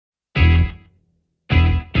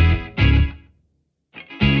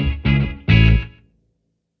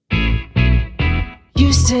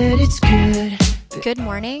said it's good. Good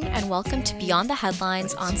morning and welcome to Beyond the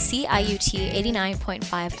Headlines on CIUT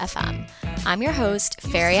 89.5 FM. I'm your host,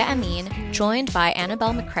 Faria Amin, joined by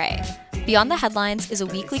Annabelle McCrae. Beyond the Headlines is a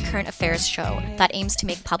weekly current affairs show that aims to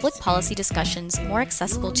make public policy discussions more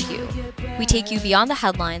accessible to you. We take you beyond the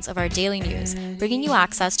headlines of our daily news, bringing you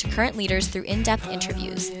access to current leaders through in-depth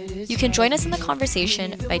interviews. You can join us in the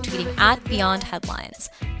conversation by tweeting at Beyond Headlines.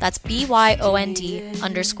 That's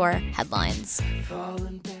BYOND_headlines.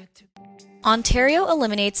 Ontario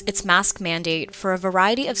eliminates its mask mandate for a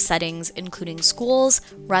variety of settings, including schools,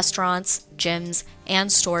 restaurants, gyms,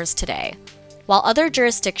 and stores today. While other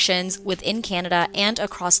jurisdictions within Canada and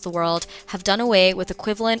across the world have done away with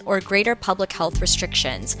equivalent or greater public health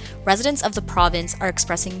restrictions, residents of the province are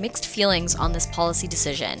expressing mixed feelings on this policy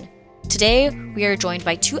decision. Today, we are joined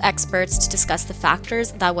by two experts to discuss the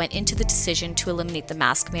factors that went into the decision to eliminate the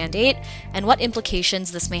mask mandate and what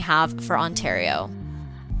implications this may have for Ontario.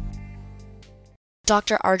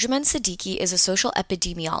 Dr. Arjumand Siddiqui is a social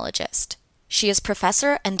epidemiologist. She is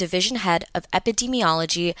professor and division head of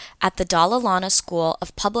epidemiology at the Dalla Lana School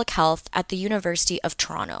of Public Health at the University of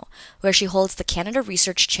Toronto, where she holds the Canada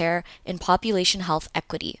Research Chair in Population Health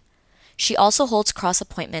Equity. She also holds cross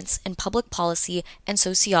appointments in public policy and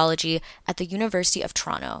sociology at the University of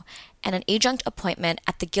Toronto and an adjunct appointment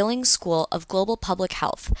at the Gillings School of Global Public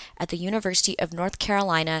Health at the University of North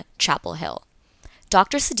Carolina, Chapel Hill.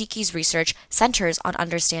 Dr. Siddiqui's research centers on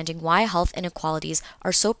understanding why health inequalities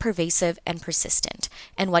are so pervasive and persistent,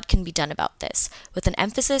 and what can be done about this, with an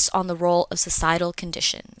emphasis on the role of societal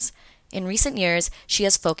conditions. In recent years, she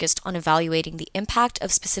has focused on evaluating the impact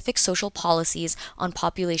of specific social policies on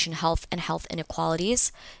population health and health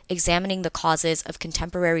inequalities, examining the causes of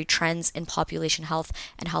contemporary trends in population health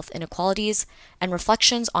and health inequalities, and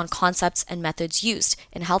reflections on concepts and methods used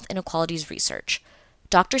in health inequalities research.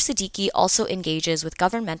 Dr. Siddiqui also engages with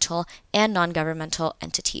governmental and non-governmental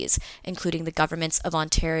entities, including the governments of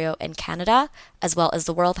Ontario and Canada, as well as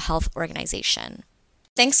the World Health Organization.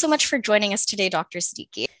 Thanks so much for joining us today, Dr.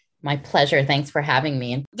 Siddiqui. My pleasure. Thanks for having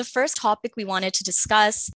me. The first topic we wanted to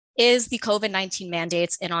discuss is the COVID-19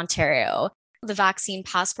 mandates in Ontario. The vaccine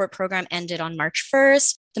passport program ended on March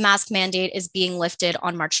 1st. The mask mandate is being lifted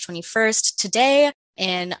on March 21st today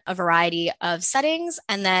in a variety of settings,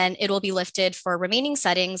 and then it will be lifted for remaining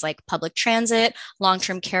settings like public transit,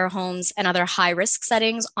 long-term care homes, and other high-risk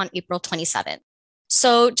settings on April 27th.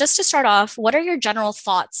 So just to start off, what are your general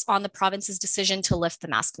thoughts on the province's decision to lift the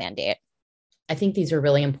mask mandate? I think these are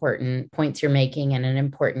really important points you're making and an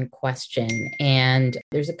important question. And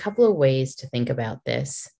there's a couple of ways to think about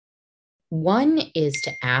this. One is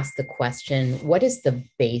to ask the question, what is the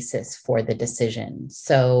basis for the decision?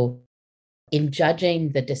 So in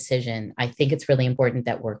judging the decision, I think it's really important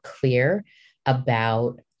that we're clear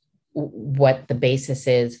about what the basis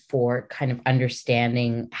is for kind of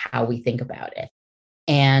understanding how we think about it.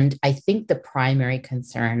 And I think the primary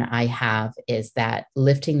concern I have is that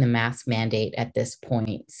lifting the mask mandate at this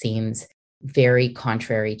point seems very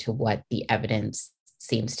contrary to what the evidence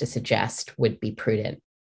seems to suggest would be prudent.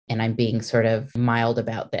 And I'm being sort of mild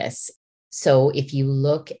about this. So if you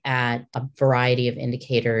look at a variety of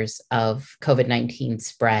indicators of COVID-19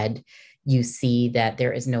 spread, you see that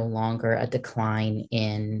there is no longer a decline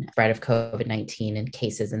in spread of COVID-19 and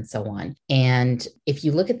cases and so on. And if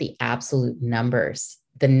you look at the absolute numbers,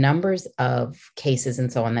 the numbers of cases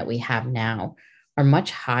and so on that we have now are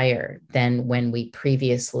much higher than when we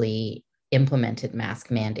previously implemented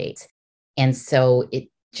mask mandates. And so it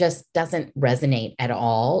just doesn't resonate at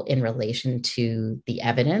all in relation to the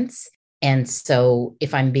evidence. And so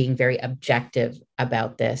if I'm being very objective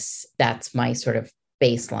about this, that's my sort of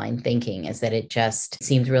baseline thinking, is that it just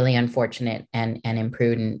seems really unfortunate and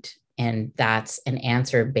imprudent. And that's an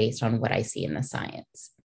answer based on what I see in the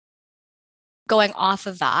science. Going off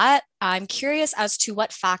of that, I'm curious as to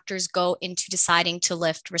what factors go into deciding to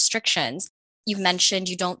lift restrictions. You've mentioned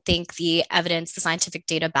you don't think the evidence, the scientific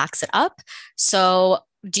data backs it up. So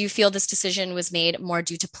do you feel this decision was made more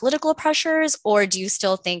due to political pressures, or do you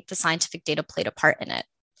still think the scientific data played a part in it?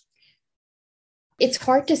 It's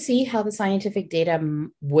hard to see how the scientific data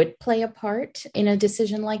would play a part in a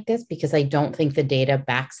decision like this, because I don't think the data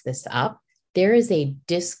backs this up. There is a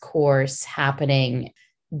discourse happening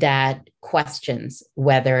that questions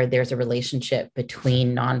whether there's a relationship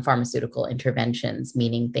between non-pharmaceutical interventions,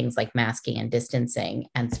 meaning things like masking and distancing,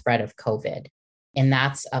 and spread of COVID. And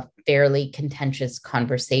that's a fairly contentious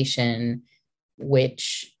conversation,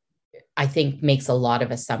 which I think makes a lot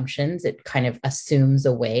of assumptions. It kind of assumes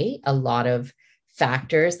away a lot of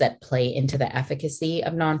factors that play into the efficacy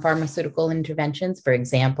of non-pharmaceutical interventions. For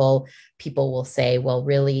example, people will say, well,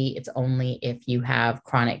 really, it's only if you have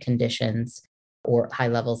chronic conditions or high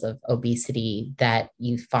levels of obesity that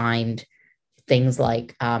you find things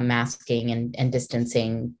like masking and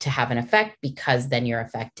distancing to have an effect, because then you're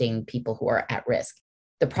affecting people who are at risk.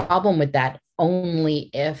 The problem with that only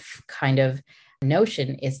if kind of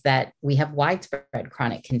notion is that we have widespread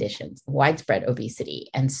chronic conditions, widespread obesity.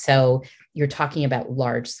 And so you're talking about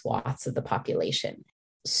large swaths of the population.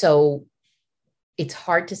 So it's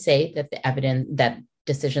hard to say that the evidence, that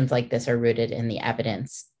decisions like this are rooted in the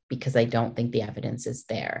evidence, because I don't think the evidence is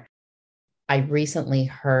there. I recently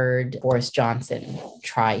heard Boris Johnson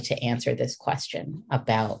try to answer this question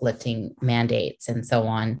about lifting mandates and so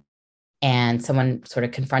on. And someone sort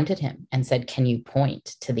of confronted him and said, can you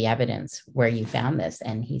point to the evidence where you found this?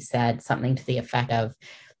 And he said something to the effect of,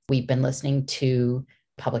 we've been listening to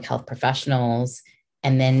public health professionals,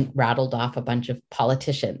 and then rattled off a bunch of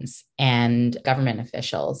politicians and government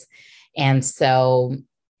officials. And so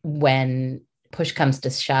when push comes to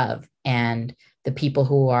shove and the people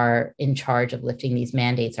who are in charge of lifting these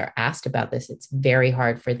mandates are asked about this, it's very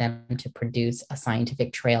hard for them to produce a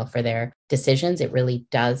scientific trail for their decisions. It really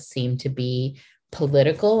does seem to be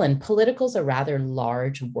political, and political is a rather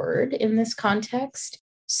large word in this context.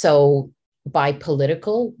 So by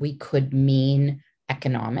political, we could mean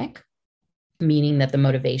economic, meaning that the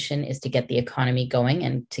motivation is to get the economy going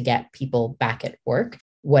and to get people back at work,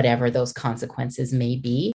 whatever those consequences may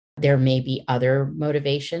be. There may be other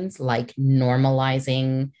motivations like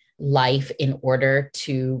normalizing life in order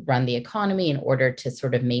to run the economy, in order to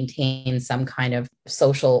sort of maintain some kind of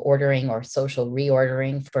social ordering or social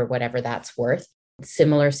reordering for whatever that's worth.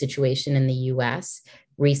 Similar situation in the US.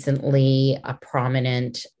 Recently, a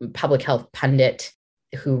prominent public health pundit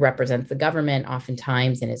who represents the government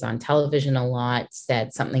oftentimes and is on television a lot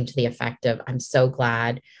said something to the effect of, I'm so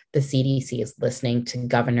glad the CDC is listening to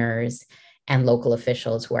governors and local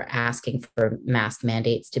officials who are asking for mask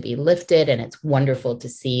mandates to be lifted. And it's wonderful to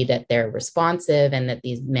see that they're responsive and that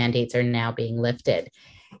these mandates are now being lifted.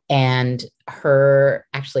 And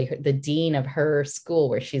the dean of her school,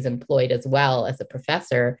 where she's employed as well as a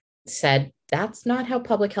professor, said, that's not how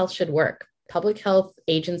public health should work. Public health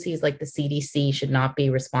agencies like the CDC should not be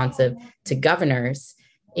responsive to governors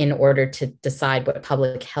in order to decide what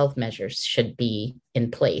public health measures should be in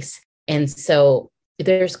place. And so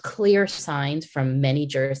there's clear signs from many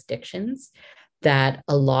jurisdictions that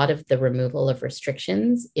a lot of the removal of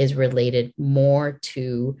restrictions is related more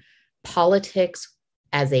to politics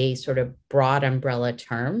as a sort of broad umbrella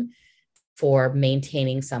term for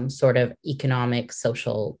maintaining some sort of economic,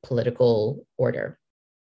 social, political order.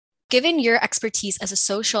 Given your expertise as a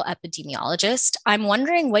social epidemiologist, I'm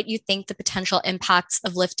wondering what you think the potential impacts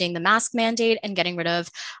of lifting the mask mandate and getting rid of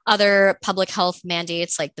other public health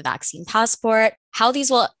mandates like the vaccine passport, how these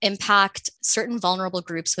will impact certain vulnerable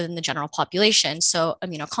groups within the general population. So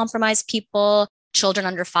immunocompromised people, children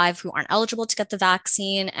under 5 who aren't eligible to get the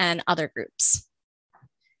vaccine, and other groups.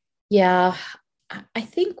 Yeah, I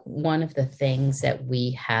think one of the things that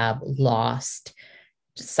we have lost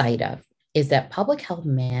sight of is that public health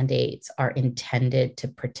mandates are intended to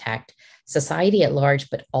protect society at large,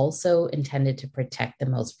 but also intended to protect the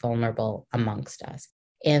most vulnerable amongst us.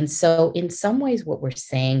 And so in some ways, what we're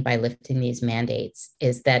saying by lifting these mandates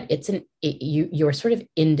is that you're sort of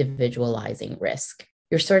individualizing risk.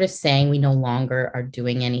 You're sort of saying we no longer are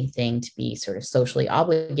doing anything to be sort of socially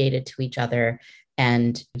obligated to each other,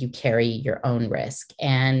 and you carry your own risk.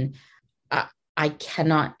 And I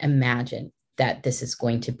cannot imagine that this is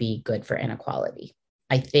going to be good for inequality.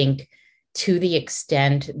 I think to the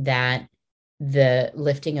extent that the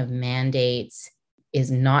lifting of mandates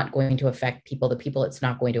is not going to affect people, the people it's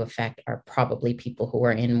not going to affect are probably people who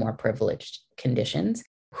are in more privileged conditions,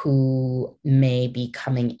 who may be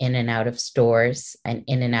coming in and out of stores and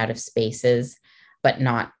in and out of spaces, but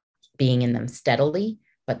not being in them steadily.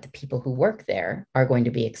 But the people who work there are going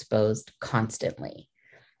to be exposed constantly.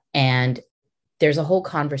 And there's a whole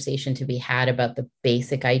conversation to be had about the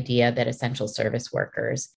basic idea that essential service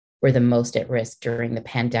workers were the most at risk during the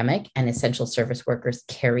pandemic, and essential service workers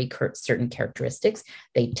carry certain characteristics.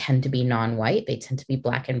 They tend to be non-white, they tend to be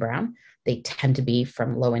Black and brown, they tend to be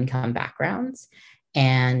from low-income backgrounds.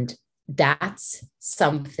 And that's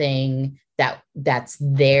something that's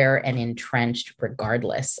there and entrenched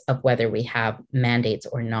regardless of whether we have mandates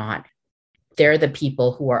or not. They're the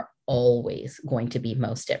people who are always going to be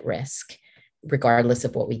most at risk, regardless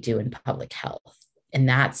of what we do in public health. And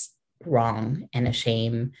that's wrong and a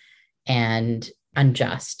shame and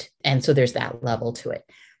unjust. And so there's that level to it.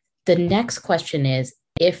 The next question is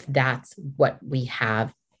if that's what we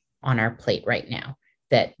have on our plate right now,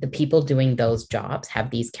 that the people doing those jobs have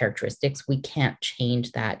these characteristics, we can't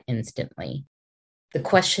change that instantly. The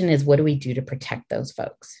question is, what do we do to protect those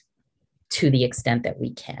folks to the extent that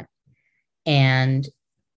we can? And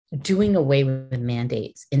doing away with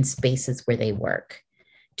mandates in spaces where they work,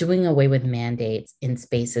 doing away with mandates in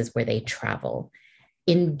spaces where they travel.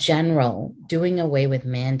 In general, doing away with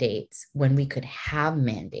mandates when we could have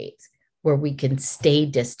mandates where we can stay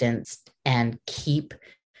distanced and keep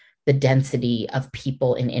the density of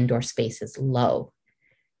people in indoor spaces low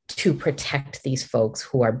to protect these folks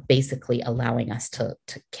who are basically allowing us to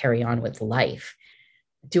carry on with life.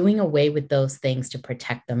 Doing away with those things to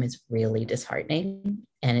protect them is really disheartening,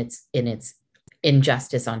 and it's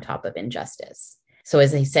injustice on top of injustice. So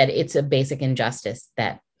as I said, it's a basic injustice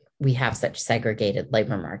that we have such segregated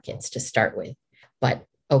labor markets to start with. But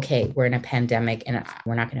okay, we're in a pandemic and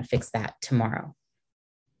we're not going to fix that tomorrow.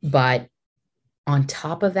 But on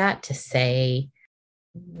top of that, to say,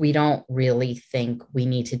 we don't really think we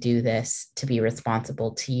need to do this to be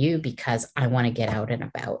responsible to you because I want to get out and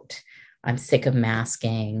about. I'm sick of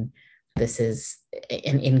masking. This is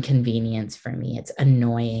an inconvenience for me. It's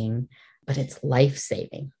annoying, but it's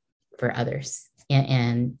life-saving for others.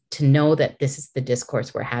 And to know that this is the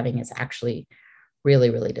discourse we're having is actually really,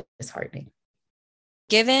 really disheartening.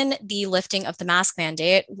 Given the lifting of the mask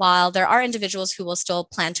mandate, while there are individuals who will still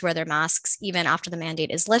plan to wear their masks even after the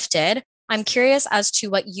mandate is lifted, I'm curious as to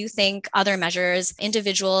what you think other measures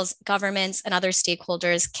individuals, governments, and other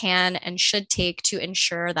stakeholders can and should take to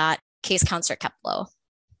ensure that case counts are kept low.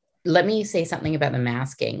 Let me say something about the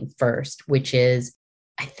masking first, which is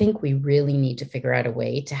I think we really need to figure out a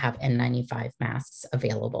way to have N95 masks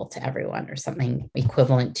available to everyone or something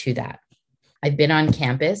equivalent to that. I've been on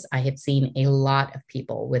campus. I have seen a lot of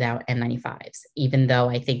people without N95s, even though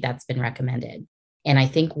I think that's been recommended. And I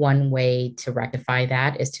think one way to rectify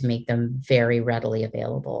that is to make them very readily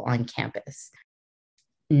available on campus.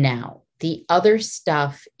 Now, the other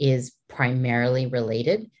stuff is primarily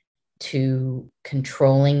related to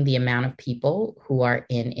controlling the amount of people who are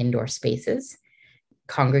in indoor spaces,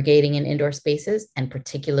 congregating in indoor spaces, and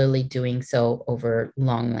particularly doing so over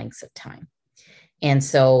long lengths of time. And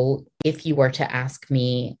so if you were to ask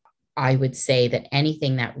me, I would say that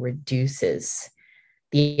anything that reduces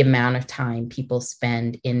the amount of time people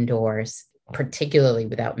spend indoors, particularly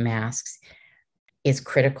without masks, is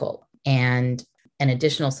critical. And an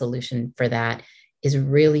additional solution for that is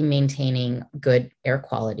really maintaining good air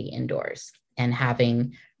quality indoors and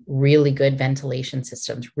having really good ventilation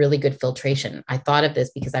systems, really good filtration. I thought of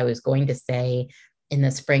this because I was going to say in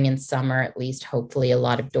the spring and summer, at least, hopefully a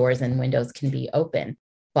lot of doors and windows can be open.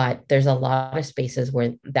 But there's a lot of spaces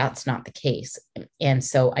where that's not the case. And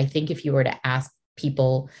so I think if you were to ask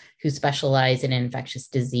people who specialize in infectious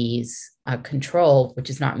disease control, which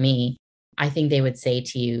is not me, I think they would say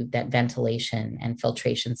to you that ventilation and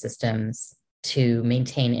filtration systems to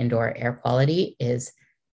maintain indoor air quality is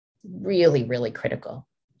really, really critical,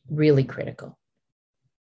 really critical.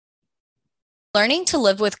 Learning to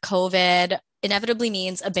live with COVID inevitably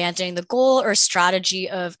means abandoning the goal or strategy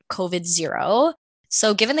of COVID zero.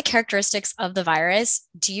 So, given the characteristics of the virus,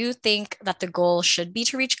 do you think that the goal should be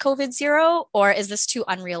to reach COVID zero, or is this too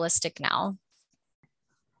unrealistic now?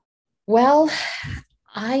 Well,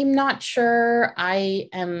 I'm not sure I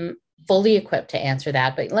am fully equipped to answer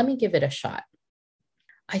that, but let me give it a shot.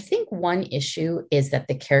 I think one issue is that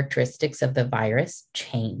the characteristics of the virus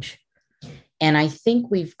change. And I think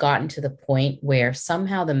we've gotten to the point where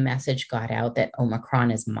somehow the message got out that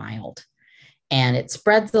Omicron is mild. And it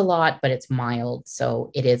spreads a lot, but it's mild.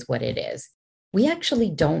 So it is what it is. We actually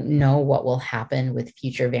don't know what will happen with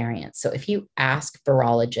future variants. So if you ask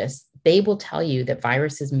virologists, they will tell you that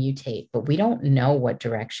viruses mutate, but we don't know what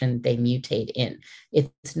direction they mutate in.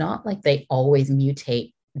 It's not like they always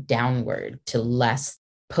mutate downward to less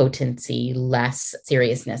potency, less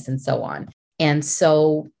seriousness, and so on. And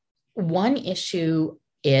so one issue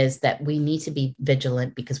is that we need to be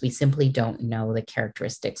vigilant because we simply don't know the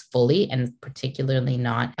characteristics fully, and particularly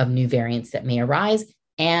not of new variants that may arise.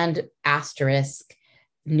 And asterisk,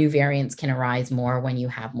 new variants can arise more when you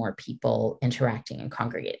have more people interacting and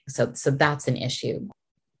congregating. So that's an issue.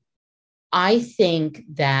 I think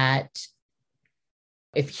that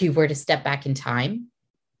if you were to step back in time,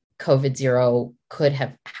 COVID zero could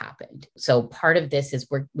have happened. So part of this is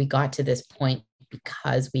we got to this point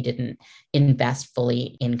because we didn't invest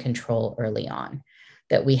fully in control early on,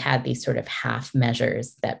 that we had these sort of half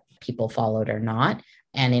measures that people followed or not.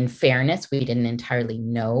 And in fairness, we didn't entirely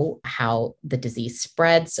know how the disease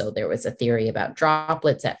spread. So there was a theory about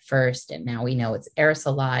droplets at first, and now we know it's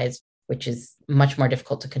aerosolized. which is much more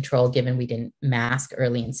difficult to control given we didn't mask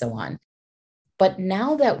early and so on. But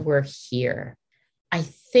now that we're here, I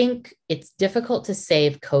think it's difficult to say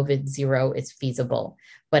if COVID zero is feasible.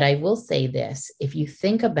 But I will say this, if you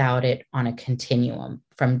think about it on a continuum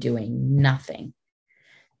from doing nothing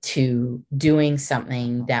to doing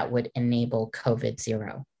something that would enable COVID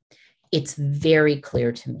zero, it's very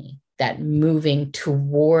clear to me that moving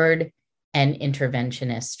toward an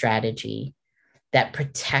interventionist strategy that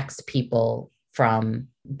protects people from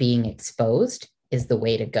being exposed is the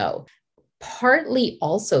way to go. Partly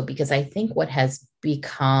also because I think what has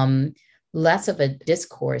become less of a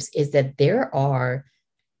discourse is that there are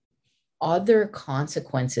other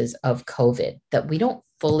consequences of COVID that we don't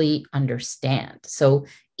fully understand. So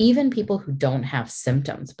even people who don't have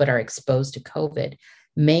symptoms but are exposed to COVID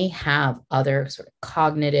may have other sort of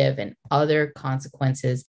cognitive and other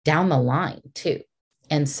consequences down the line too.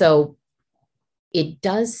 And so it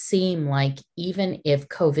does seem like even if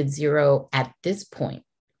COVID zero at this point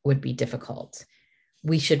would be difficult,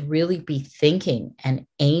 we should really be thinking and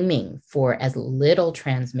aiming for as little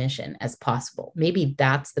transmission as possible. Maybe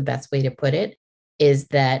that's the best way to put it, is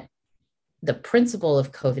that the principle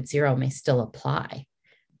of COVID zero may still apply,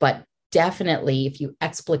 but definitely if you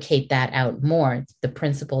explicate that out more, the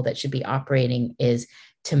principle that should be operating is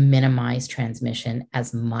to minimize transmission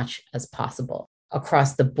as much as possible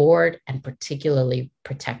across the board, and particularly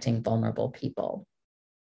protecting vulnerable people.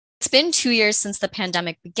 It's been 2 years since the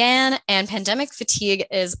pandemic began, and pandemic fatigue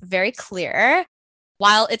is very clear.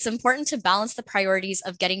 While it's important to balance the priorities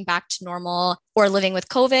of getting back to normal or living with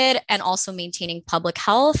COVID and also maintaining public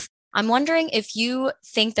health, I'm wondering if you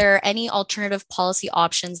think there are any alternative policy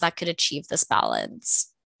options that could achieve this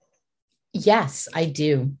balance. Yes, I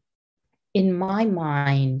do. In my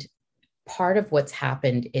mind, part of what's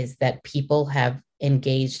happened is that people have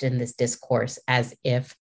engaged in this discourse as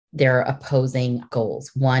if they're opposing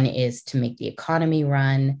goals. One is to make the economy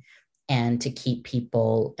run and to keep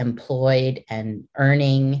people employed and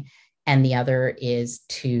earning. And the other is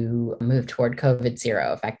to move toward COVID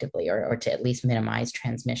zero effectively, or to at least minimize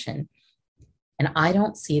transmission. And I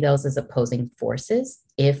don't see those as opposing forces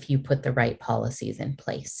if you put the right policies in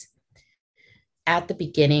place. At the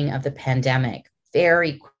beginning of the pandemic,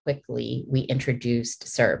 very quickly, we introduced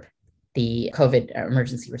CERB, the COVID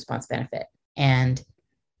Emergency Response Benefit. And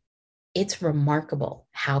it's remarkable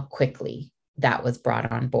how quickly that was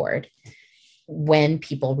brought on board when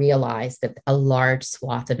people realized that a large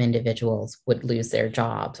swath of individuals would lose their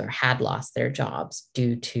jobs or had lost their jobs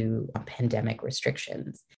due to pandemic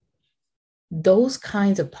restrictions. Those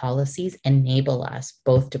kinds of policies enable us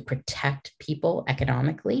both to protect people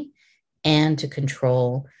economically and to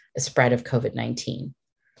control the spread of COVID-19.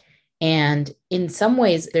 And in some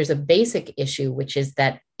ways, there's a basic issue, which is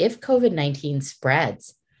that if COVID-19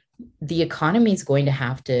 spreads, the economy is going to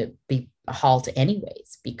have to be a halt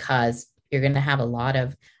anyways, because you're going to have a lot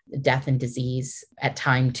of death and disease at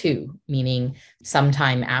time two, meaning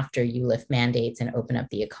sometime after you lift mandates and open up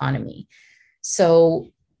the economy.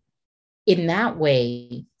 So in that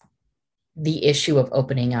way, the issue of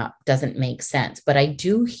opening up doesn't make sense. But I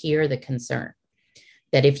do hear the concern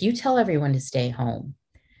that if you tell everyone to stay home,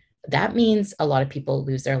 that means a lot of people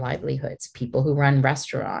lose their livelihoods, people who run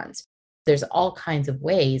restaurants. There's all kinds of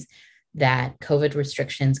ways that COVID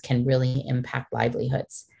restrictions can really impact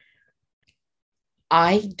livelihoods.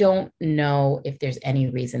 I don't know if there's any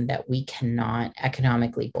reason that we cannot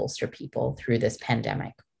economically bolster people through this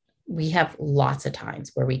pandemic. We have lots of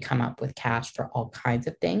times where we come up with cash for all kinds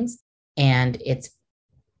of things, and it's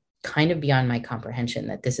kind of beyond my comprehension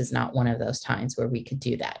that this is not one of those times where we could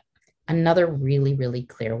do that. Another really, really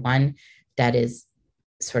clear one that is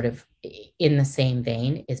sort of in the same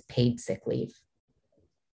vein is paid sick leave.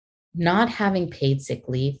 Not having paid sick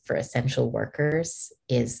leave for essential workers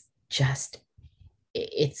is just,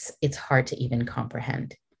 it's hard to even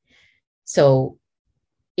comprehend. So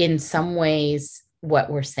in some ways, what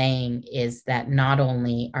we're saying is that not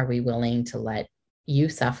only are we willing to let you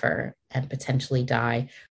suffer and potentially die,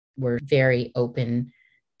 we're very open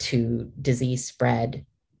to disease spread,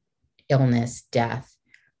 illness, death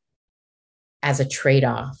as a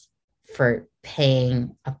trade-off for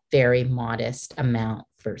paying a very modest amount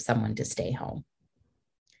for someone to stay home.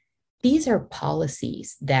 These are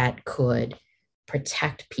policies that could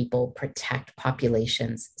protect people, protect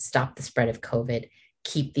populations, stop the spread of COVID,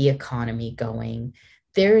 keep the economy going.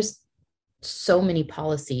 There's so many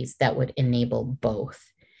policies that would enable both.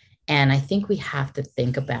 And I think we have to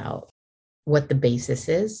think about what the basis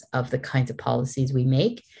is of the kinds of policies we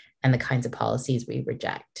make and the kinds of policies we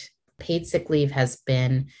reject. Paid sick leave has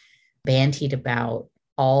been bandied about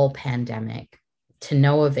all pandemic. to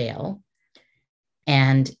no avail.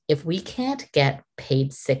 And if we can't get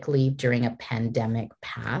paid sick leave during a pandemic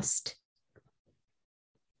passed,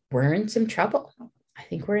 we're in some trouble. I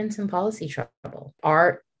think we're in some policy trouble.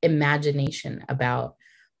 Our imagination about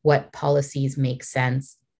what policies make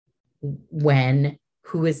sense, when,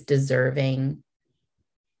 who is deserving,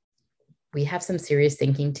 we have some serious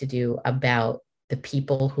thinking to do about the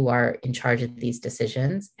people who are in charge of these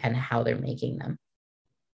decisions and how they're making them.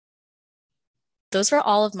 Those were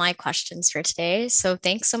all of my questions for today. So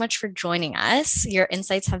thanks so much for joining us. Your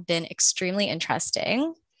insights have been extremely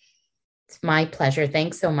interesting. It's my pleasure.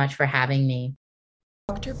 Thanks so much for having me.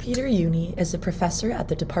 Dr. Peter Juni is a professor at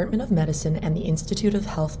the Department of Medicine and the Institute of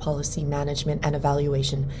Health Policy Management and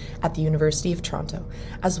Evaluation at the University of Toronto,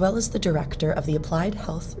 as well as the director of the Applied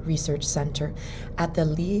Health Research Centre at the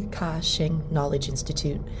Li Ka-shing Knowledge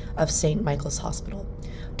Institute of St. Michael's Hospital.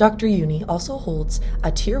 Dr. Juni also holds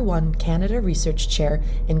a Tier 1 Canada Research Chair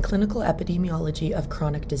in Clinical Epidemiology of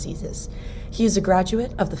Chronic Diseases. He is a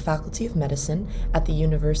graduate of the Faculty of Medicine at the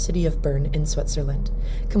University of Bern in Switzerland,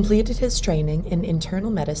 completed his training in internal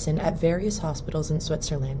medicine at various hospitals in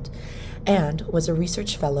Switzerland, and was a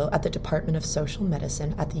research fellow at the Department of Social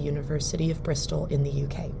Medicine at the University of Bristol in the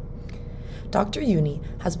UK. Dr. Juni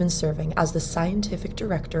has been serving as the Scientific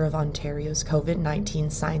Director of Ontario's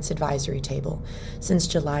COVID-19 Science Advisory Table since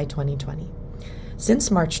July 2020.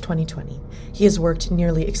 Since March 2020, he has worked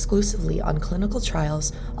nearly exclusively on clinical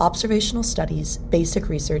trials, observational studies, basic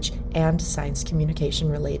research, and science communication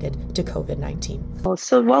related to COVID-19.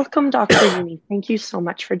 So welcome, Dr. Juni. Thank you so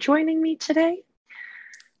much for joining me today.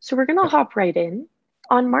 So we're going to hop right in.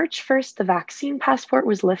 On March 1st, the vaccine passport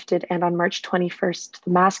was lifted, and on March 21st,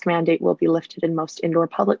 the mask mandate will be lifted in most indoor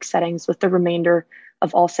public settings, with the remainder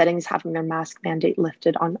of all settings having their mask mandate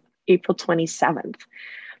lifted on April 27th.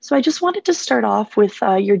 So I just wanted to start off with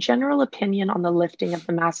your general opinion on the lifting of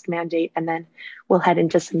the mask mandate, and then we'll head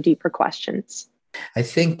into some deeper questions. I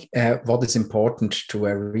think what is important to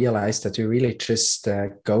realize that we're really just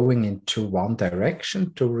going into one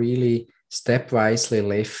direction to really stepwisely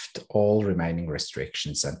lift all remaining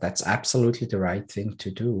restrictions. And that's absolutely the right thing to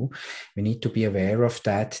do. We need to be aware of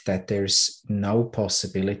that there's no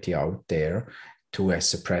possibility out there to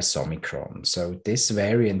suppress Omicron. So this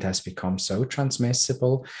variant has become so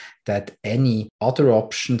transmissible that any other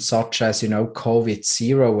options, such as, COVID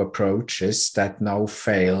zero approaches that now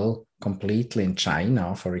fail completely in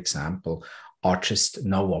China, for example, are just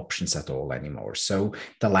no options at all anymore. So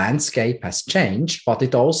the landscape has changed, but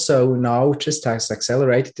it also now just has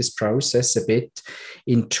accelerated this process a bit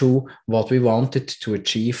into what we wanted to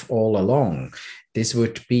achieve all along. This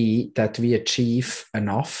would be that we achieve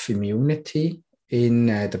enough immunity in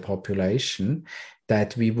the population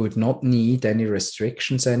that we would not need any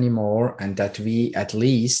restrictions anymore, and that we at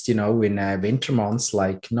least, in winter months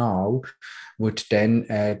like now, would then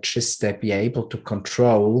just be able to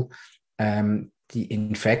control the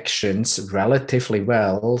infections relatively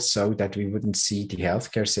well, so that we wouldn't see the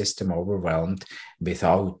healthcare system overwhelmed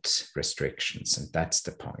without restrictions. And that's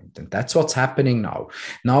the point. And that's what's happening now.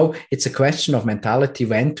 Now it's a question of mentality,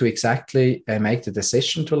 when to exactly make the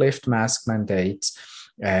decision to lift mask mandates.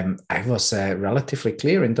 I was relatively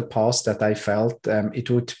clear in the past that I felt it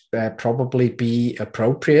would probably be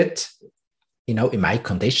appropriate, in my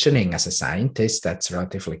conditioning as a scientist, that's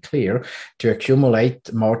relatively clear, to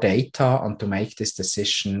accumulate more data and to make this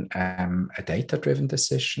decision a data-driven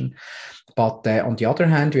decision. But on the other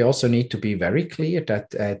hand, we also need to be very clear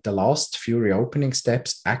that the last few reopening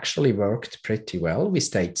steps actually worked pretty well. We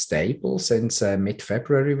stayed stable since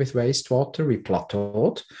mid-February with wastewater. We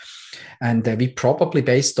plateaued. And we probably,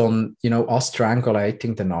 based on, us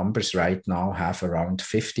triangulating the numbers right now, have around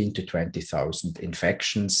 15 to 20,000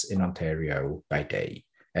 infections in Ontario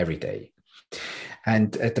every day.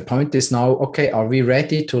 And the point is now, okay, are we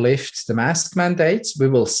ready to lift the mask mandates? We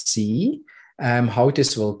will see how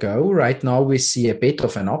this will go. Right now, we see a bit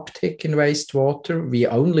of an uptick in wastewater. We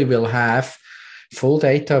only will have full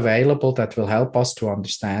data available that will help us to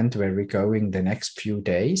understand where we're going the next few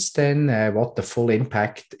days, then what the full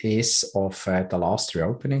impact is of the last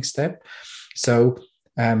reopening step. So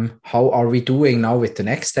how are we doing now with the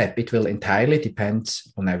next step? It will entirely depend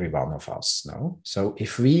on every one of us. No? So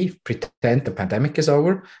if we pretend the pandemic is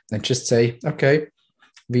over, then just say, okay,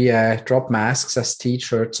 we drop masks as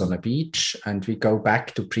t-shirts on a beach and we go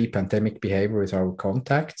back to pre-pandemic behavior with our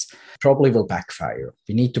contacts, probably will backfire.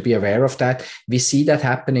 We need to be aware of that. We see that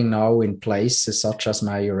happening now in places such as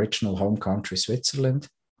my original home country, Switzerland,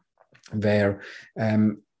 where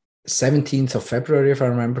 17th of February, if I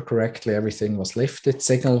remember correctly, everything was lifted.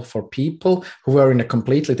 Signal for people who were in a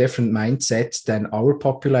completely different mindset than our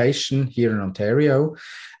population here in Ontario.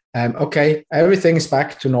 Okay, everything is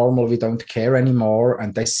back to normal. We don't care anymore.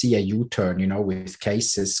 And they see a U-turn, with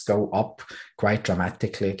cases go up quite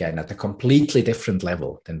dramatically again at a completely different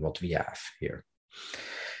level than what we have here.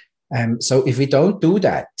 So if we don't do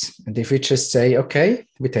that, and if we just say, okay,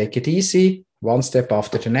 we take it easy, one step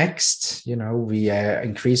after the next, we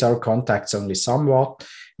increase our contacts only somewhat,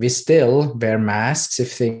 we still wear masks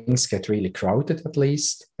if things get really crowded at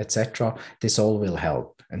least, etc. This all will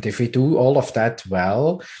help. And if we do all of that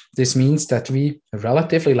well, this means that we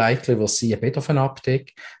relatively likely will see a bit of an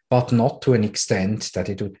uptick, but not to an extent that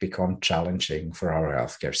it would become challenging for our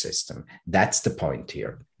healthcare system. That's the point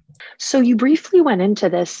here. So you briefly went into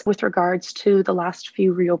this with regards to the last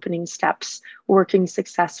few reopening steps working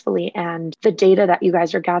successfully and the data that you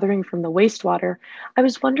guys are gathering from the wastewater. I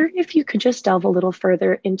was wondering if you could just delve a little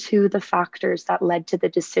further into the factors that led to the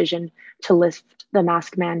decision to lift the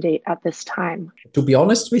mask mandate at this time. To be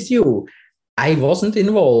honest with you, I wasn't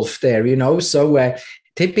involved there, so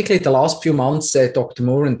typically the last few months, Dr.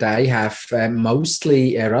 Moore and I have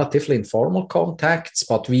mostly relatively informal contacts,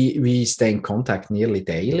 but we stay in contact nearly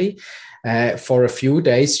daily. For a few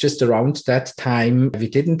days, just around that time, we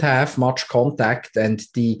didn't have much contact, and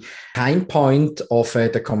the time point of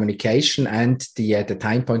the communication and the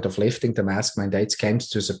time point of lifting the mask mandates came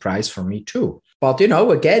to a surprise for me too. But,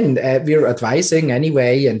 again, we're advising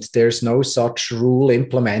anyway, and there's no such rule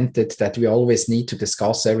implemented that we always need to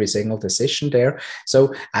discuss every single decision there.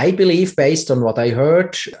 So I believe, based on what I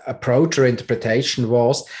heard, approach or interpretation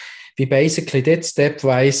was, we basically did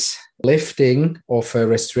stepwise lifting of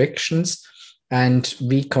restrictions, and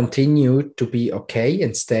we continue to be okay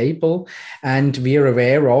and stable. And we are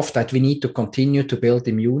aware of that we need to continue to build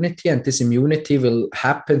immunity. And this immunity will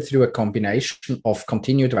happen through a combination of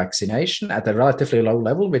continued vaccination at a relatively low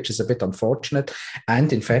level, which is a bit unfortunate,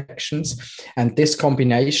 and infections. And this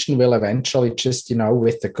combination will eventually just,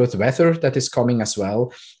 with the good weather that is coming as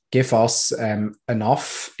well, give us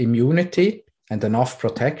enough immunity and enough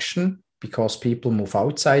protection, because people move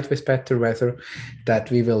outside with better weather,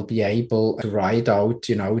 that we will be able to ride out,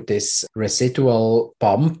 this residual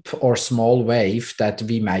bump or small wave that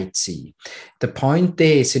we might see. The point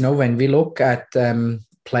is, when we look at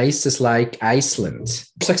places like Iceland,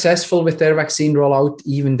 successful with their vaccine rollout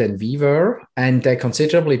even than we were, and they're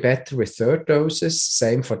considerably better with third doses,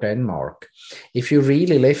 same for Denmark. If you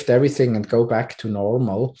really lift everything and go back to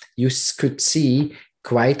normal, you could see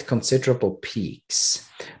quite considerable peaks.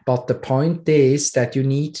 But the point is that you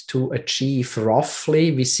need to achieve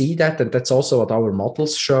roughly, we see that, and that's also what our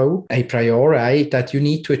models show, a priori, that you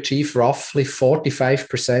need to achieve roughly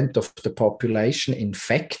 45% of the population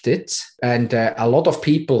infected, and a lot of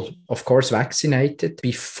people, of course, vaccinated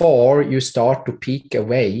before you start to peak a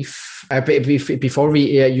wave, before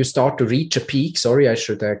you start to reach a peak, I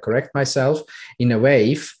should correct myself, in a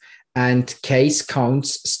wave, and case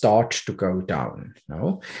counts start to go down.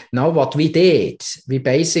 Now, what we did, we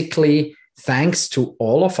basically, thanks to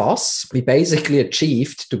all of us, we basically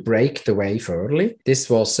achieved to break the wave early. This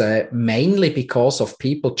was mainly because of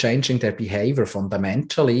people changing their behavior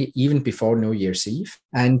fundamentally, even before New Year's Eve.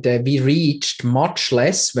 And we reached much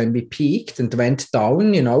less when we peaked and went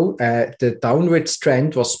down. The downwards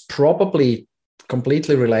trend was probably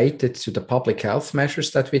completely related to the public health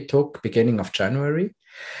measures that we took beginning of January.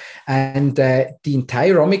 And the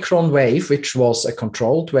entire Omicron wave, which was a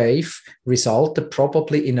controlled wave, resulted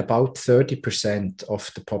probably in about 30%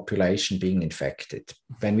 of the population being infected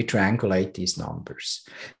when we triangulate these numbers.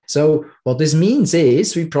 So what this means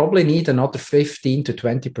is we probably need another 15 to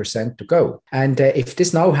 20% to go. And if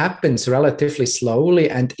this now happens relatively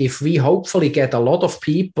slowly, and if we hopefully get a lot of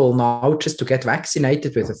people now just to get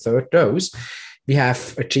vaccinated with a third dose, we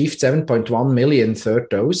have achieved 7.1 million third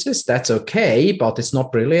doses. That's okay, but it's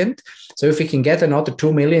not brilliant. So if we can get another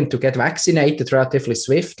 2 million to get vaccinated relatively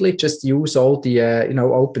swiftly, just use all the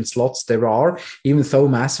open slots there are, even though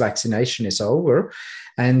mass vaccination is over.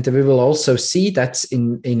 And we will also see that's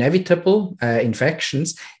inevitable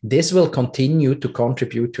infections. This will continue to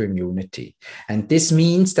contribute to immunity. And this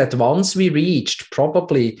means that once we reached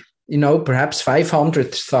probably perhaps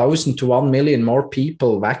 500,000 to 1 million more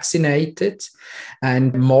people vaccinated,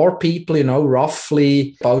 and more people,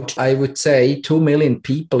 roughly about, I would say, 2 million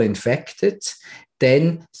people infected,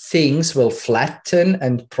 then things will flatten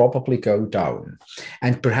and probably go down.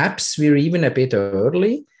 And perhaps we're even a bit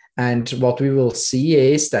early. And what we will see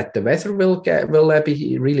is that the weather will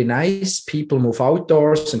be really nice. People move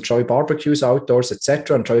outdoors, enjoy barbecues outdoors,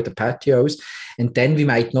 etc., enjoy the patios. And then we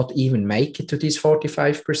might not even make it to these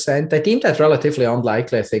 45%. I deem that relatively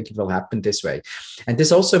unlikely. I think it will happen this way. And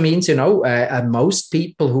this also means, most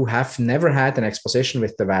people who have never had an exposition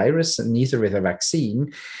with the virus, neither with a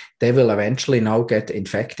vaccine, they will eventually now get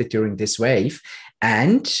infected during this wave.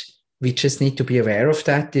 And we just need to be aware of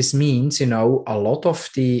that. This means, a lot of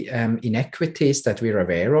the inequities that we're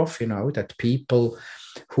aware of, that people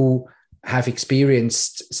who have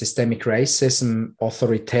experienced systemic racism,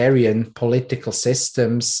 authoritarian political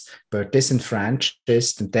systems, were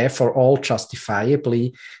disenfranchised, and therefore all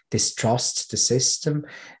justifiably distrust the system.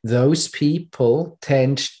 Those people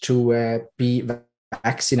tend to be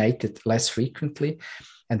vaccinated less frequently.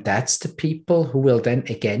 And that's the people who will then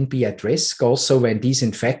again be at risk. Also, when these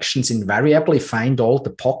infections invariably find all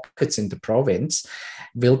the pockets in the province,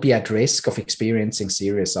 will be at risk of experiencing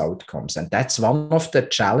serious outcomes. And that's one of the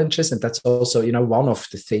challenges. And that's also, one of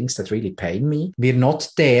the things that really pain me. We're not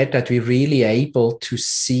there that we're really able to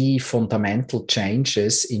see fundamental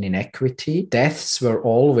changes in inequity. Deaths were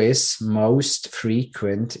always most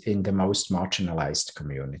frequent in the most marginalized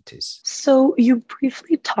communities. So you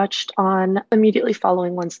briefly touched on immediately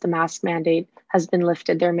following once the mask mandate has been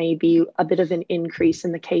lifted, there may be a bit of an increase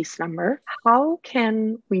in the case number. How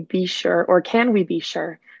can we be sure, or can we be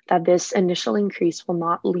sure, that this initial increase will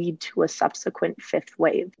not lead to a subsequent fifth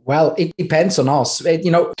wave? Well, it depends on us.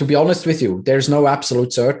 To be honest with you, there's no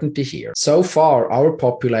absolute certainty here. So far, our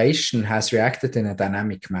population has reacted in a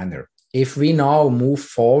dynamic manner. If we now move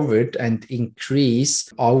forward and increase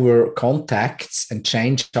our contacts and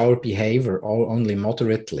change our behavior only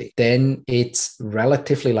moderately, then it's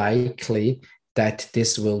relatively likely that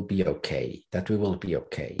this will be okay, that we will be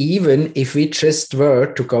okay. Even if we just were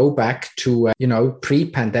to go back to,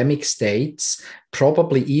 pre-pandemic states,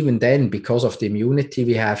 probably even then, because of the immunity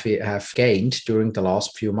we have gained during the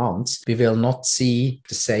last few months, we will not see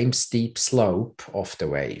the same steep slope of the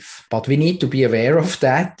wave. But we need to be aware of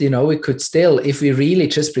that. We could still, if we really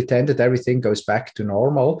just pretend that everything goes back to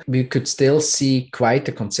normal, we could still see quite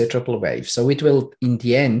a considerable wave. So it will, in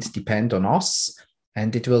the end, depend on us.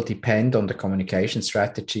 And it will depend on the communication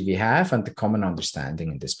strategy we have and the common understanding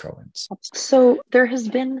in this province. So there has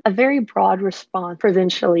been a very broad response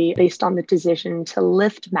provincially based on the decision to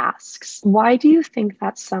lift masks. Why do you think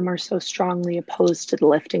that some are so strongly opposed to the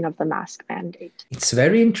lifting of the mask mandate? It's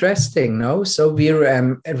very interesting, no? So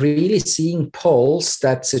we're really seeing polls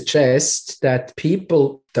that suggest that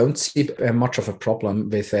people don't see much of a problem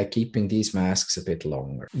with keeping these masks a bit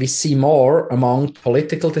longer. We see more among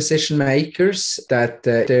political decision makers that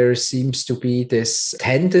there seems to be this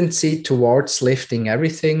tendency towards lifting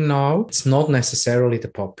everything now. It's not necessarily the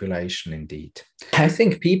population, indeed. I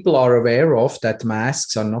think people are aware of that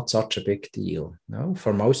masks are not such a big deal, no,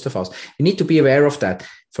 for most of us. You need to be aware of that.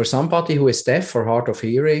 For somebody who is deaf or hard of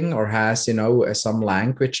hearing or has, some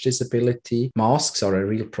language disability, masks are a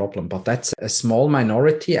real problem, but that's a small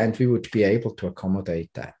minority and we would be able to accommodate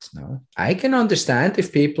that. No, I can understand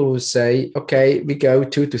if people will say, okay, we go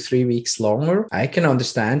 2 to 3 weeks longer. I can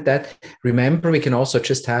understand that. Remember, we can also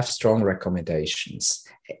just have strong recommendations.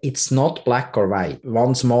 It's not black or white.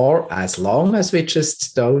 Once more, as long as we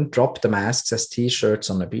just don't drop the masks as t-shirts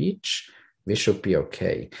on the beach, we should be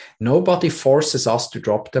okay. Nobody forces us to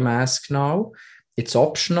drop the mask now. It's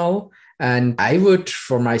optional. And I would,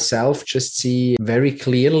 for myself, just see very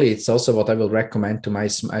clearly, it's also what I will recommend to my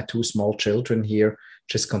 2 small children here,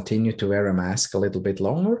 just continue to wear a mask a little bit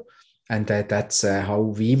longer. And that's how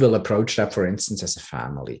we will approach that, for instance, as a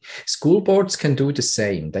family. School boards can do the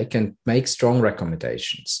same. They can make strong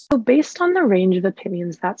recommendations. So based on the range of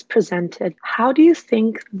opinions that's presented, how do you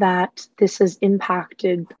think that this has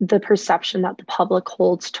impacted the perception that the public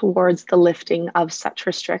holds towards the lifting of such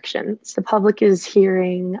restrictions? The public is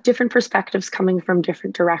hearing different perspectives coming from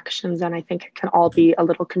different directions, and I think it can all be a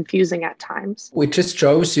little confusing at times. It just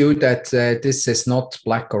shows you that this is not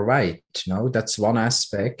black or white. That's one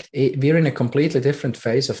aspect. We're in a completely different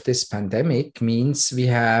phase of this pandemic, means we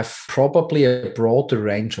have probably a broader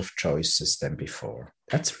range of choices than before.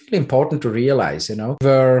 That's really important to realize, We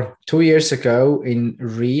were 2 years ago in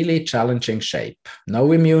really challenging shape.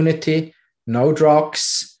 No immunity, no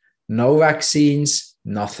drugs, no vaccines,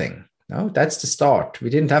 nothing. No, that's the start. We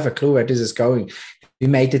didn't have a clue where this is going. we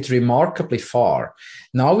made it remarkably far.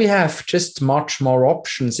 Now we have just much more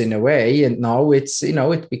options in a way. And now it's,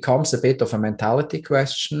 it becomes a bit of a mentality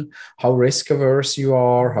question, how risk averse you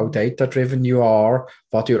are, how data driven you are,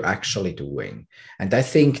 what you're actually doing. And I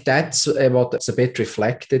think that's what's a bit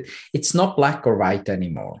reflected. It's not black or white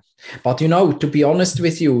anymore. But, to be honest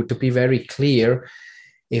with you, to be very clear,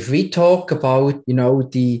 if we talk about,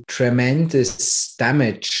 the tremendous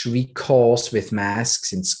damage we cause with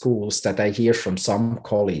masks in schools that I hear from some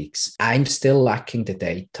colleagues, I'm still lacking the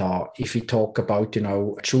data. If we talk about,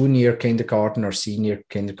 junior kindergarten or senior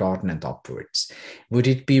kindergarten and upwards, would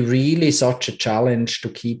it be really such a challenge to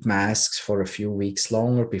keep masks for a few weeks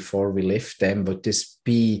longer before we lift them? Would this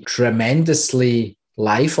be tremendously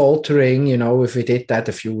life-altering, if we did that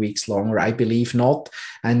a few weeks longer? I believe not.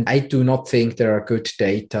 And I do not think there are good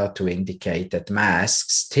data to indicate that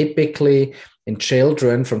masks typically in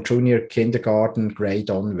children from junior kindergarten grade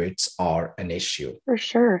onwards are an issue. For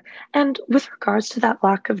sure. And with regards to that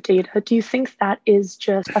lack of data, do you think that is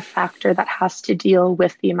just a factor that has to deal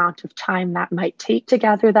with the amount of time that might take to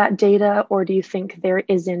gather that data? Or do you think there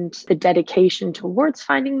isn't the dedication towards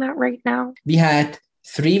finding that right now? We had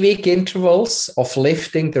 3-week intervals of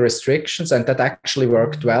lifting the restrictions, and that actually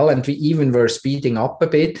worked well. And we even were speeding up a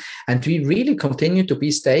bit, and we really continued to be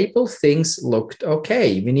stable. Things looked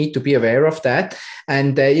okay. We need to be aware of that.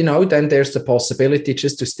 And, then there's the possibility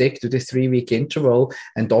just to stick to the 3-week interval.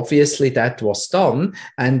 And obviously that was done.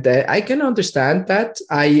 And I can understand that.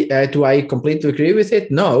 Do I completely agree with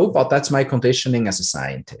it? No, but that's my conditioning as a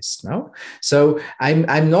scientist. No, so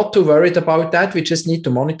I'm not too worried about that. We just need to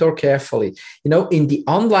monitor carefully. In the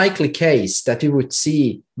unlikely case that you would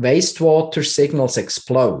see wastewater signals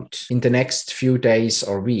explode in the next few days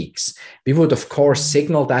or weeks, we would, of course,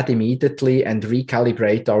 signal that immediately and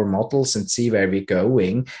recalibrate our models and see where we're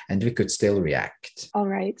going, and we could still react. All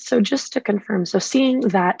right. So just to confirm, so seeing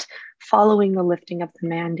that following the lifting of the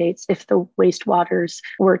mandates, if the wastewaters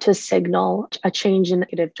were to signal a change in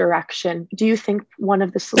negative direction, do you think one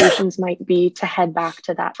of the solutions might be to head back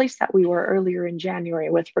to that place that we were earlier in January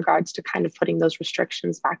with regards to kind of putting those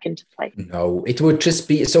restrictions back into play? No, it would just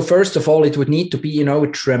be, so first of all, it would need to be, a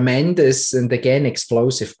tremendous and again,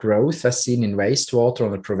 explosive growth as seen in wastewater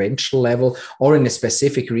on a provincial level or in a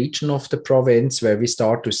specific region of the province where we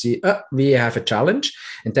start to see, we have a challenge,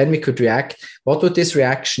 and then we could react. What would this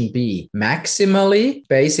reaction be? Maximally,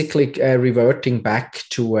 basically reverting back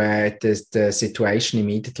to the situation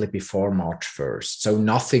immediately before March 1st. So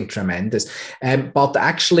nothing tremendous, but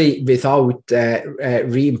actually without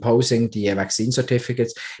reimposing the vaccine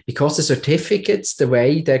certificates, because the certificates, the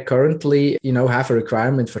way they currently, have a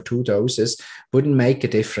requirement for 2 doses, wouldn't make a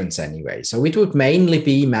difference anyway. So it would mainly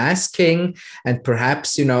be masking and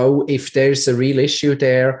perhaps, if there's a real issue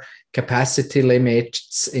there, capacity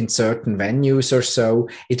limits in certain venues or so,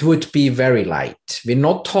 it would be very light. We're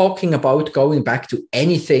not talking about going back to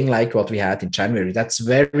anything like what we had in January. That's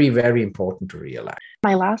very, very important to realize.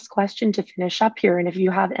 My last question to finish up here, and if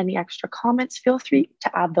you have any extra comments, feel free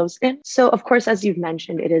to add those in. So, of course, as you've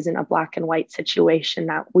mentioned, it isn't a black and white situation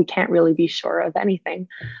that we can't really be sure of anything.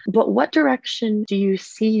 But what direction do you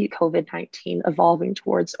see COVID-19 evolving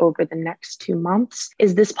towards over the next 2 months?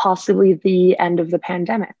 Is this possibly the end of the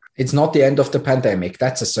pandemic? It's not the end of the pandemic.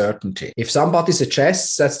 That's a certainty. If somebody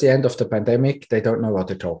suggests that's the end of the pandemic, they don't know what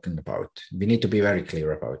they're talking about. We need to be very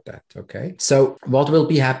clear about that. Okay. So what will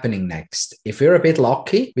be happening next? If we're a bit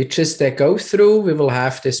lucky, we just go through, we will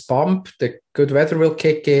have this bump, the good weather will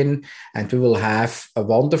kick in, and we will have a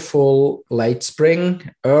wonderful late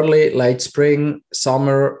spring, early late spring,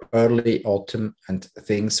 summer, early autumn, and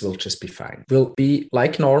things will just be fine. Will be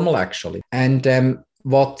like normal, actually. And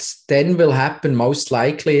what then will happen most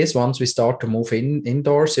likely is once we start to move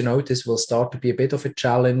indoors, this will start to be a bit of a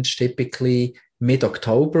challenge. Typically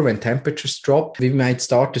mid-October, when temperatures drop, we might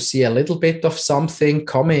start to see a little bit of something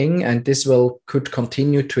coming, and this could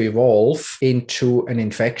continue to evolve into an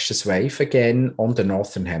infectious wave again on the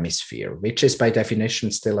northern hemisphere, which is by definition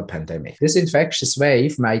still a pandemic. This infectious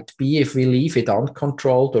wave might be, if we leave it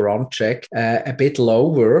uncontrolled or unchecked, a bit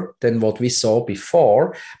lower than what we saw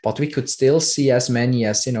before, but we could still see as many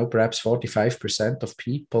as, perhaps 45% of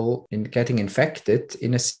people getting infected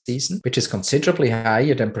in a season, which is considerably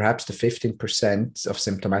higher than perhaps the 15% of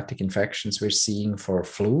symptomatic infections we're seeing for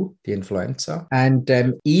flu, the influenza. And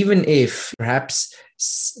even if perhaps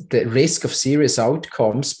the risk of serious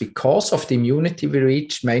outcomes because of the immunity we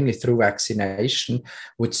reach mainly through vaccination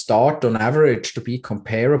would start on average to be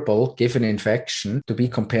comparable, given infection, to be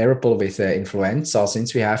comparable with influenza,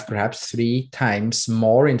 since we have perhaps 3 times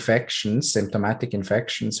more infections, symptomatic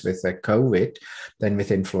infections with COVID than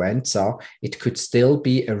with influenza. It could still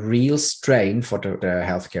be a real strain for the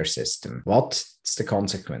healthcare system. What's the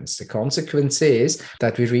consequence? The consequence is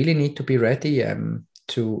that we really need to be ready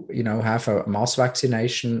to have a mass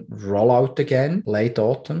vaccination rollout again late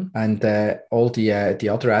autumn, and all the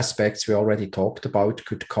other aspects we already talked about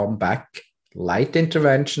could come back. Light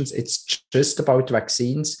interventions, it's just about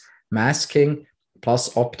vaccines, masking, plus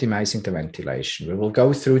optimizing the ventilation. We will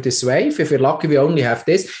go through this wave. If we're lucky, we only have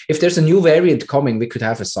this. If there's a new variant coming, we could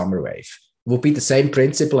have a summer wave. It would be the same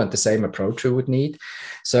principle and the same approach we would need.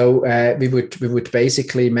 So we would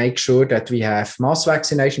basically make sure that we have mass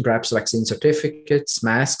vaccination, perhaps vaccine certificates,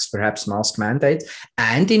 masks, perhaps mask mandates,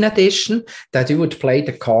 and in addition that we would play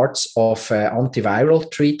the cards of antiviral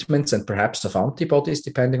treatments and perhaps of antibodies,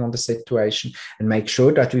 depending on the situation, and make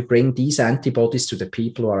sure that we bring these antibodies to the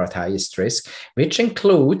people who are at highest risk, which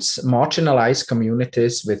includes marginalized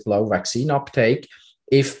communities with low vaccine uptake,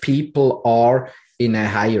 if people are in a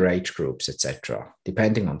higher age groups, etc.,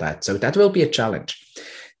 depending on that. So that will be a challenge.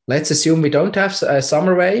 Let's assume we don't have a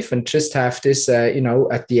summer wave and just have this,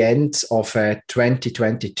 at the end of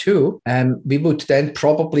 2022. We would then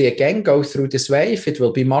probably again go through this wave. It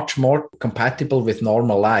will be much more compatible with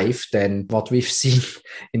normal life than what we've seen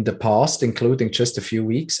in the past, including just a few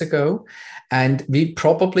weeks ago. And we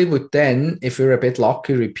probably would then, if we're a bit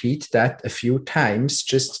lucky, repeat that a few times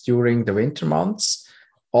just during the winter months.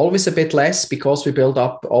 Always a bit less because we build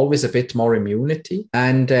up always a bit more immunity.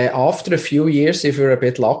 And after a few years, if we're a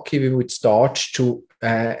bit lucky, we would start to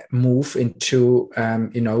move into,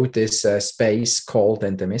 this space called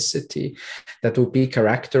endemicity that would be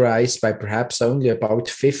characterized by perhaps only about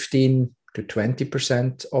 15 to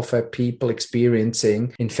 20% of people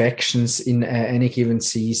experiencing infections in any given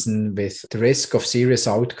season, with the risk of serious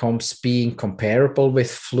outcomes being comparable with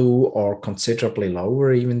flu or considerably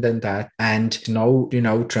lower even than that, and no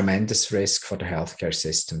tremendous risk for the healthcare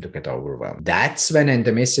system to get overwhelmed. That's when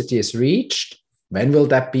endemicity is reached. When will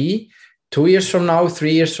that be? 2 years from now,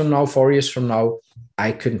 3 years from now, 4 years from now?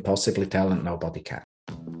 I couldn't possibly tell, and nobody can.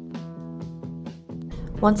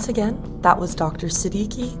 Once again, that was Dr.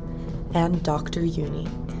 Siddiqui and Dr. Uni.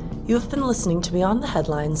 You have been listening to Beyond the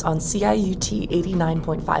Headlines on CIUT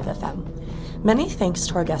 89.5 FM. Many thanks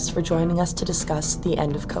to our guests for joining us to discuss the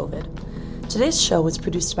end of COVID. Today's show was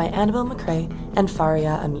produced by Annabelle McRae and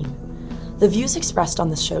Faria Amin. The views expressed on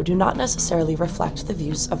this show do not necessarily reflect the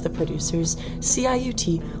views of the producers,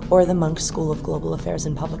 CIUT, or the Munk School of Global Affairs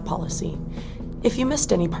and Public Policy. If you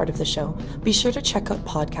missed any part of the show, be sure to check out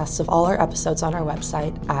podcasts of all our episodes on our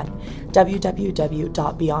website at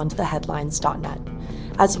www.beyondtheheadlines.net,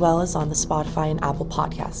 as well as on the Spotify and Apple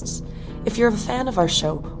Podcasts. If you're a fan of our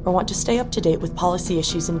show or want to stay up to date with policy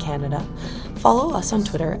issues in Canada, follow us on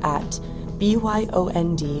Twitter at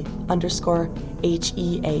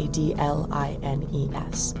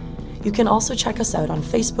BYOND_HEADLINES. You can also check us out on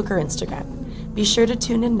Facebook or Instagram. Be sure to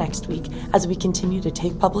tune in next week as we continue to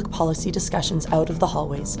take public policy discussions out of the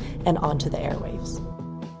hallways and onto the airwaves.